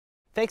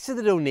Thanks to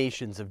the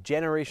donations of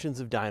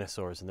generations of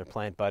dinosaurs and their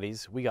plant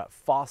buddies, we got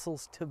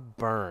fossils to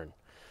burn.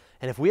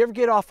 And if we ever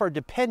get off our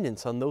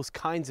dependence on those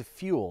kinds of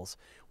fuels,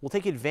 we'll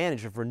take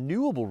advantage of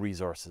renewable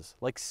resources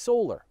like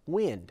solar,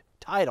 wind,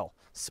 tidal,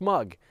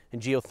 smog,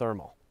 and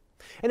geothermal.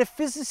 And if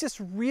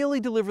physicists really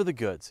deliver the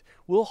goods,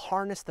 we'll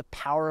harness the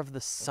power of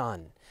the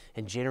sun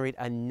and generate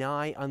a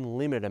nigh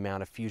unlimited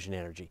amount of fusion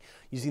energy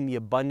using the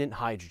abundant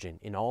hydrogen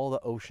in all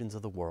the oceans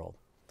of the world.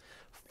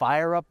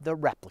 Fire up the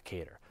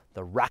replicator.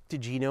 The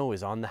Raktajino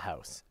is on the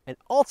house. And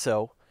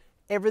also,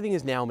 everything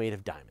is now made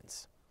of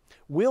diamonds.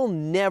 We'll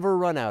never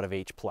run out of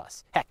H+.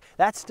 Heck,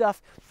 that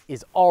stuff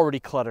is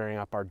already cluttering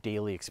up our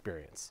daily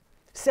experience.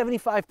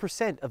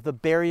 75% of the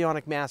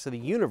baryonic mass of the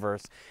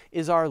universe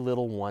is our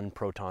little one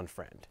proton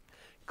friend,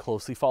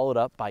 closely followed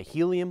up by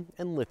helium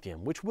and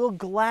lithium, which we'll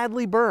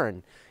gladly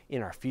burn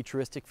in our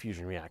futuristic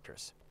fusion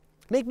reactors.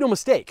 Make no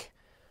mistake,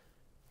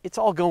 it's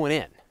all going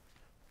in.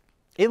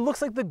 It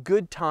looks like the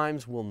good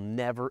times will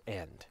never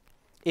end.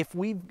 If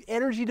we've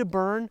energy to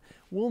burn,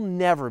 we'll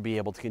never be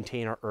able to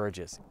contain our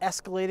urges,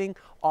 escalating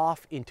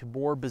off into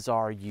more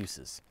bizarre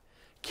uses.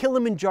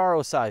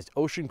 Kilimanjaro-sized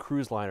ocean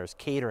cruise liners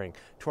catering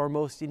to our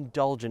most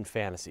indulgent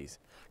fantasies.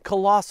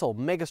 Colossal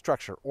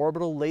megastructure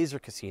orbital laser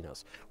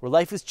casinos where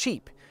life is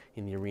cheap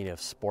in the arena of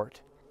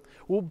sport.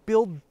 We'll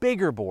build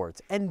bigger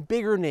boards and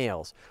bigger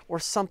nails, or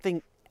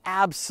something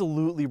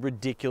absolutely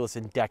ridiculous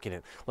and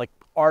decadent like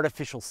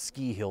artificial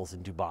ski hills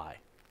in Dubai.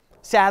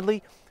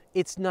 Sadly,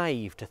 it's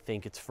naive to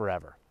think it's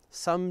forever.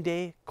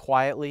 Someday,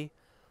 quietly,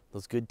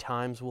 those good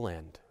times will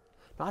end.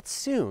 Not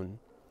soon,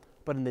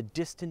 but in the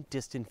distant,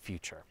 distant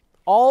future.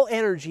 All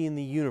energy in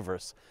the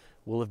universe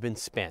will have been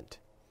spent,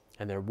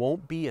 and there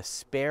won't be a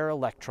spare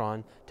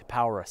electron to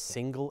power a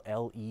single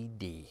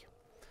LED.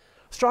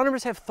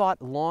 Astronomers have thought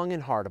long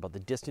and hard about the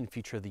distant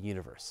future of the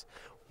universe.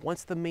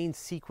 Once the main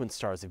sequence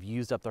stars have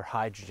used up their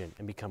hydrogen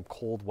and become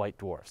cold white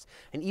dwarfs,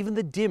 and even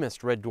the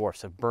dimmest red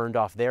dwarfs have burned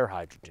off their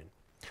hydrogen.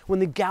 When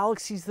the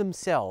galaxies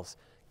themselves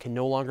can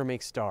no longer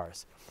make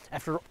stars,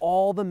 after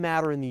all the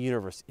matter in the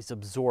universe is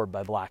absorbed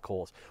by black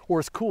holes, or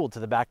is cooled to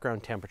the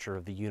background temperature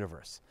of the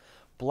universe,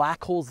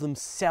 black holes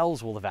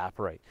themselves will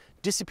evaporate,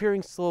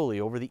 disappearing slowly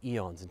over the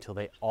eons until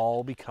they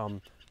all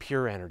become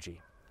pure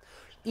energy.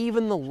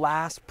 Even the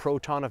last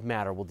proton of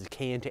matter will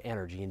decay into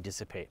energy and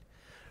dissipate.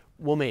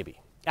 Well, maybe.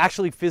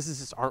 Actually,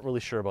 physicists aren't really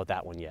sure about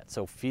that one yet,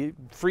 so free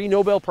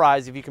Nobel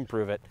Prize if you can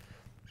prove it.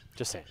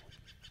 Just saying.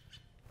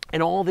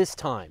 And all this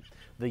time,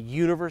 the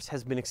universe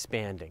has been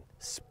expanding,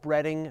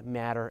 spreading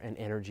matter and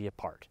energy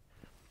apart.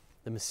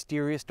 The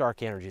mysterious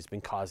dark energy has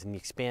been causing the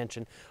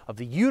expansion of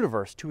the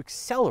universe to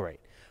accelerate,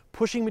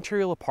 pushing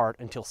material apart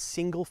until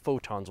single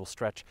photons will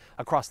stretch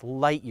across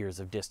light years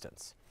of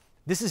distance.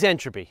 This is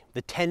entropy,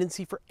 the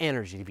tendency for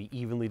energy to be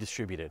evenly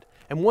distributed.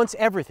 And once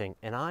everything,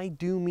 and I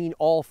do mean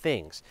all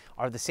things,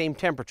 are the same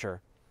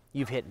temperature,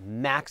 you've hit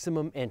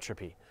maximum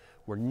entropy,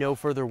 where no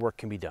further work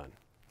can be done.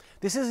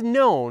 This is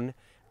known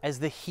as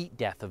the heat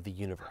death of the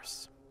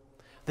universe.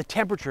 The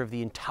temperature of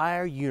the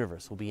entire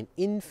universe will be an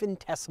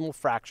infinitesimal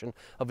fraction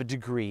of a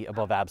degree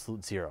above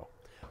absolute zero,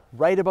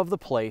 right above the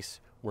place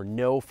where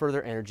no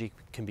further energy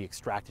can be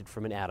extracted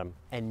from an atom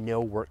and no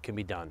work can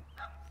be done.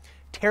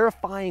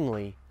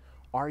 Terrifyingly,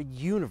 our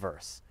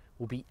universe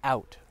will be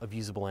out of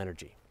usable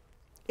energy.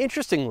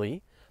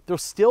 Interestingly, there'll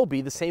still be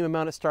the same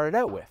amount it started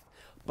out with,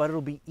 but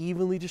it'll be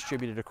evenly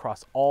distributed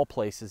across all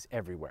places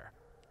everywhere.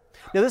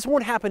 Now, this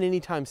won't happen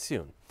anytime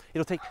soon.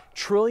 It'll take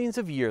trillions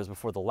of years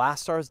before the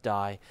last stars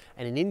die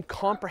and an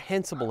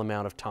incomprehensible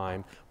amount of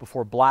time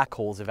before black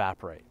holes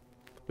evaporate.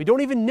 We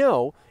don't even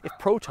know if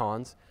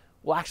protons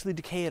will actually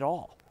decay at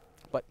all,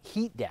 but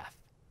heat death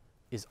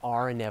is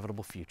our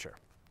inevitable future.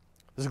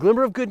 There's a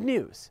glimmer of good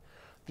news.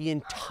 The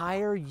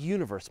entire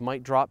universe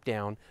might drop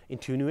down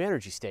into a new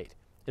energy state.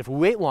 If we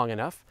wait long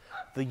enough,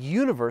 the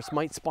universe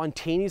might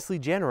spontaneously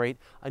generate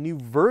a new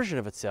version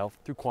of itself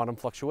through quantum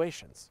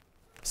fluctuations.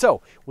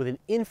 So, with an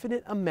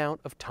infinite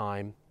amount of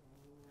time,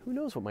 who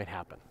knows what might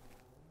happen?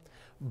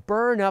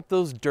 Burn up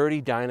those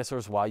dirty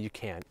dinosaurs while you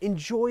can.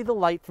 Enjoy the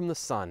light from the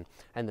sun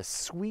and the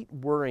sweet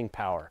whirring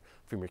power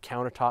from your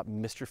countertop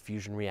Mr.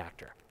 Fusion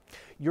reactor.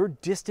 Your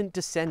distant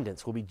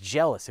descendants will be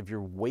jealous of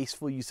your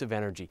wasteful use of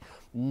energy,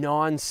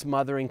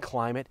 non-smothering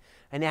climate,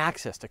 and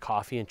access to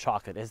coffee and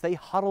chocolate as they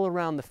huddle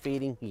around the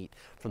fading heat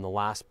from the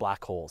last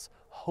black holes,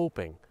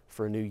 hoping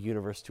for a new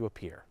universe to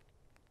appear.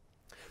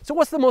 So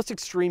what's the most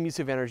extreme use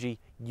of energy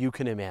you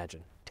can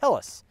imagine? Tell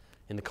us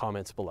in the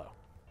comments below.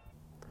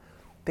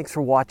 Thanks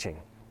for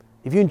watching.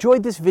 If you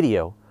enjoyed this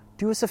video,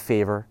 do us a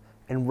favor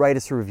and write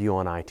us a review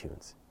on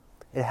iTunes.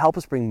 It'll help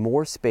us bring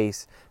more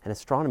space and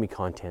astronomy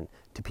content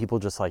to people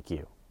just like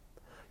you.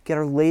 Get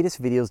our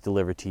latest videos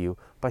delivered to you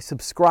by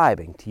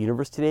subscribing to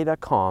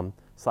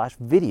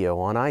universetoday.com/video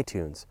on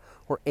iTunes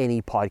or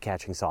any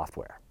podcatching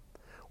software.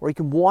 Or you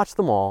can watch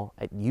them all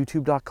at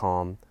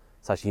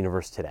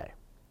youtube.com/universetoday.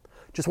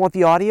 Just want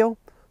the audio?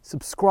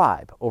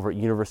 Subscribe over at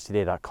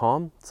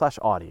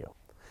universetoday.com/audio.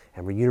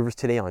 And we're Universe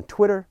Today on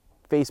Twitter,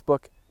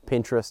 Facebook,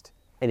 Pinterest,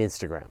 and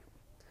Instagram.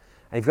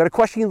 And if you've got a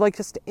question you'd like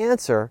us to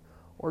answer,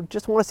 or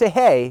just want to say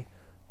hey,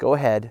 go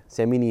ahead,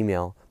 send me an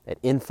email at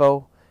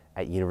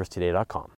info@universetoday.com.